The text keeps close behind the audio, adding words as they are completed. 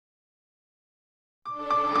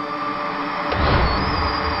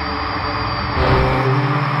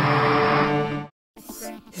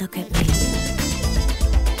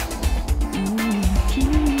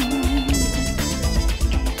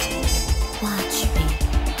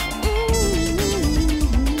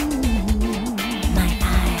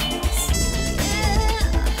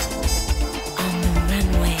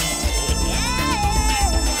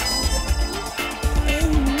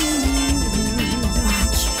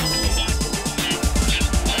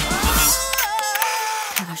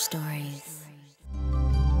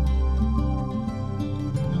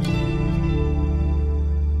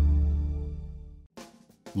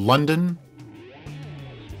London,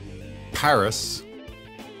 Paris,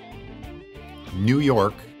 New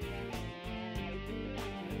York,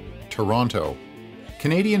 Toronto.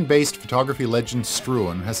 Canadian-based photography legend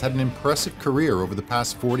Struan has had an impressive career over the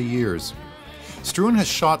past 40 years. Struan has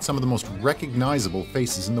shot some of the most recognizable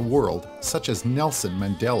faces in the world, such as Nelson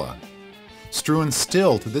Mandela. Struan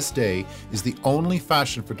still, to this day, is the only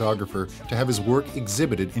fashion photographer to have his work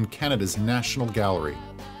exhibited in Canada's National Gallery.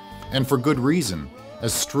 And for good reason,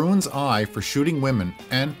 as Struan's eye for shooting women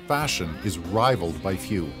and fashion is rivaled by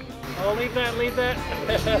few. Oh, leave that, leave that.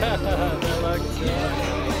 That looks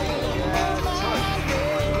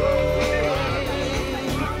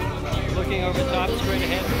looking over top, straight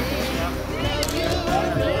ahead.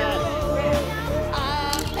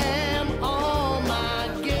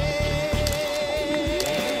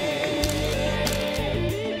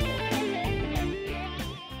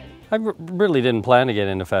 I really didn't plan to get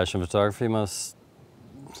into fashion photography. Most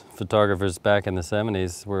photographers back in the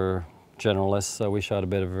 70s were generalists, so we shot a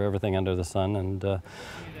bit of everything under the sun, and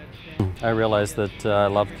I realized that I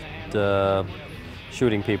loved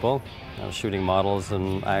shooting people, shooting models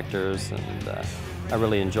and actors, and I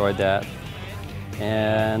really enjoyed that,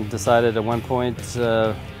 and decided at one point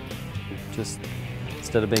just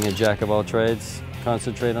instead of being a jack of all trades,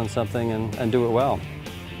 concentrate on something and do it well.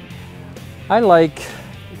 I like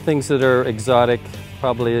things that are exotic,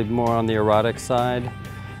 probably more on the erotic side.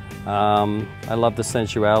 I love the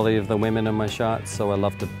sensuality of the women in my shots, so I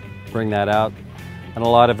love to bring that out. And a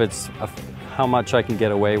lot of it's how much I can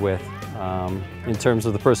get away with in terms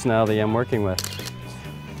of the personality I'm working with.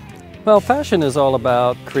 Well, fashion is all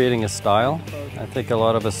about creating a style. I think a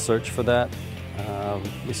lot of us search for that.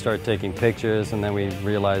 We start taking pictures and then we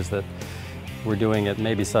realize that we're doing it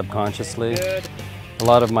maybe subconsciously. A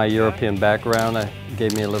lot of my European background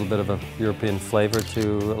gave me a little bit of a European flavor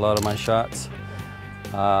to a lot of my shots.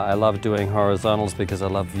 I love doing horizontals because I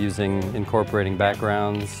love incorporating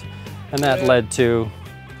backgrounds, and that led to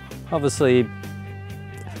obviously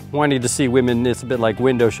wanting to see women. It's a bit like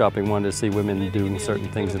window shopping, wanting to see women doing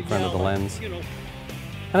certain things in front of the lens.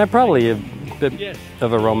 And I'm probably a bit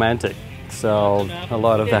of a romantic, so a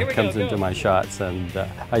lot of that comes into my shots, and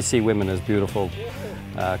I see women as beautiful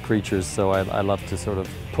creatures, so I love to sort of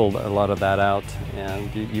pull a lot of that out,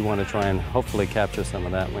 and you want to try and hopefully capture some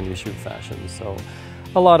of that when you shoot fashion. So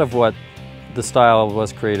a lot of what the style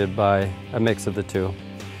was created by a mix of the two.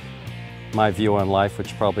 My view on life,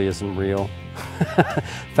 which probably isn't real.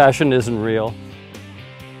 Fashion isn't real.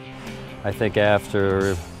 I think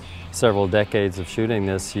after several decades of shooting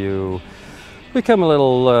this, you become a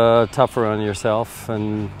little tougher on yourself,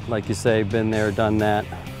 and like you say, been there, done that,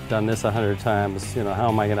 done this 100 times, you know, how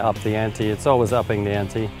am I going to up the ante? It's always upping the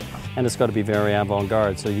ante, and it's got to be very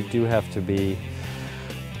avant-garde, so you do have to be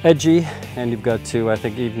edgy, and you've got to, I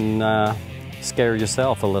think, even scare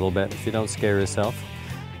yourself a little bit. If you don't scare yourself,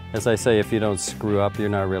 as I say, if you don't screw up, you're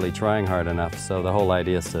not really trying hard enough. So the whole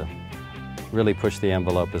idea is to really push the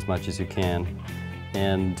envelope as much as you can,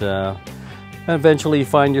 and eventually you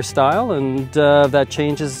find your style, and that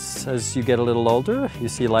changes as you get a little older. You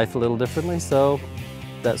see life a little differently, so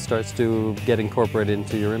that starts to get incorporated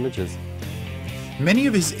into your images. Many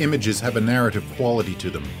of his images have a narrative quality to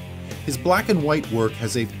them. His black and white work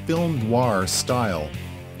has a film noir style,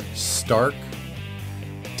 stark,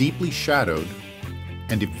 deeply shadowed,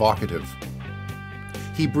 and evocative.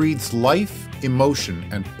 He breathes life, emotion,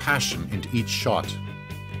 and passion into each shot.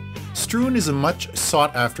 Struan is a much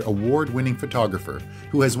sought-after award-winning photographer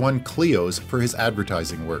who has won Clios for his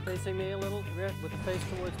advertising work. Facing me a little, with the face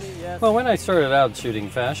towards me, yes. Well, when I started out shooting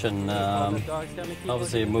fashion,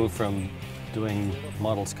 obviously it moved from doing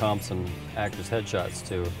models, comps, and actors' headshots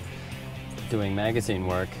to doing magazine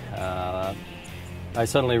work. I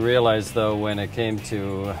suddenly realized, though, when it came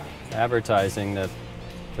to advertising, that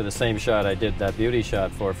for the same shot I did that beauty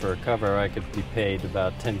shot for a cover, I could be paid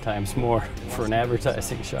about 10 times more for an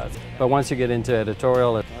advertising shot. But once you get into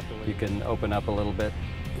editorial, you can open up a little bit,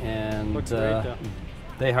 and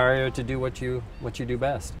they hire you to do what you do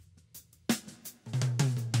best.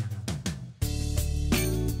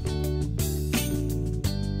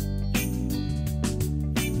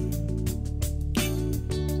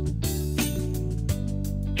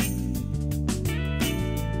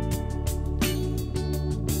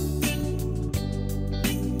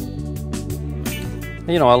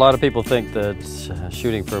 You know, a lot of people think that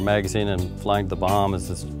shooting for a magazine and flying to the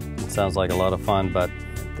Bahamas sounds like a lot of fun, but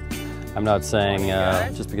I'm not saying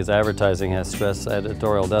just because advertising has stress,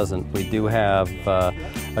 editorial doesn't. We do have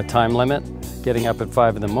a time limit, getting up at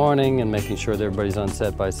 5 in the morning and making sure that everybody's on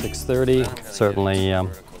set by 6:30 certainly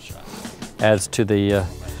adds to the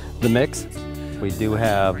mix. We do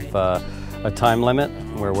have a time limit.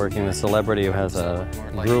 We're working with a celebrity who has a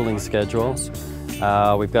grueling schedule.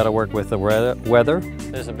 We've got to work with the weather.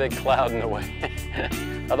 There's a big cloud in the way.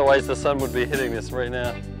 Otherwise the sun would be hitting this right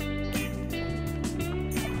now.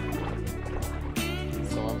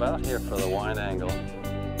 So I'm about here for the wide angle.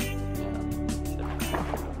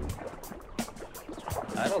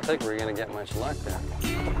 I don't think we're going to get much luck there.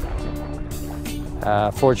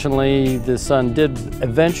 Fortunately, the sun did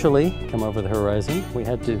eventually come over the horizon. We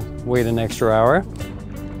had to wait an extra hour.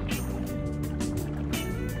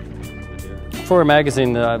 For a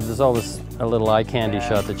magazine, there's always a little eye candy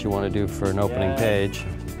shot that you want to do for an opening page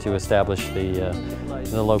to establish the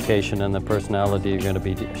location and the personality you're going to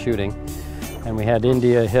be shooting. And we had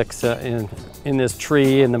India Hicks in this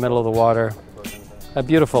tree in the middle of the water. A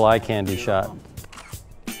beautiful eye candy shot.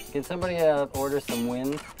 Can somebody order some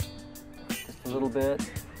wind? Just a little bit.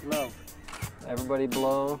 Blow. Everybody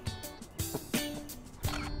blow.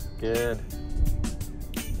 Good.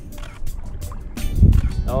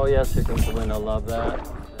 Oh yes, here comes the wind. I love that.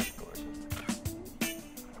 That's gorgeous.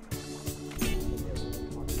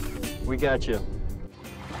 We got you.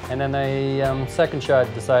 And then the second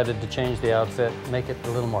shot decided to change the outfit, make it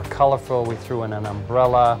a little more colorful. We threw in an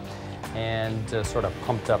umbrella and sort of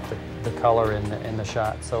pumped up the color in the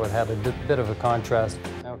shot, so it had a bit of a contrast.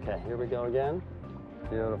 Okay, here we go again.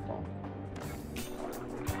 Beautiful.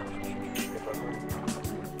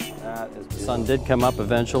 That is beautiful. The sun did come up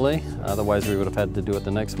eventually, otherwise we would have had to do it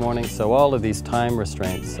the next morning. So all of these time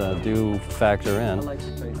restraints do factor in. I like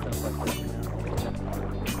to space stuff like this.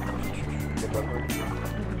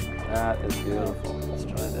 That is beautiful. Let's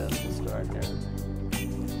try this. We'll start here.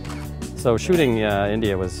 So shooting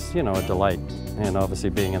India was, you know, a delight, and obviously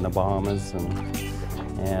being in the Bahamas, and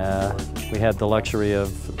we had the luxury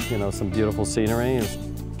of, you know, some beautiful scenery. It was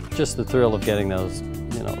just the thrill of getting those,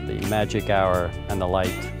 you know, the magic hour and the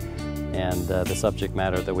light, and the subject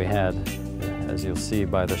matter that we had, as you'll see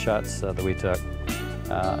by the shots that we took,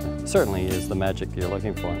 certainly is the magic you're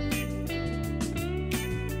looking for.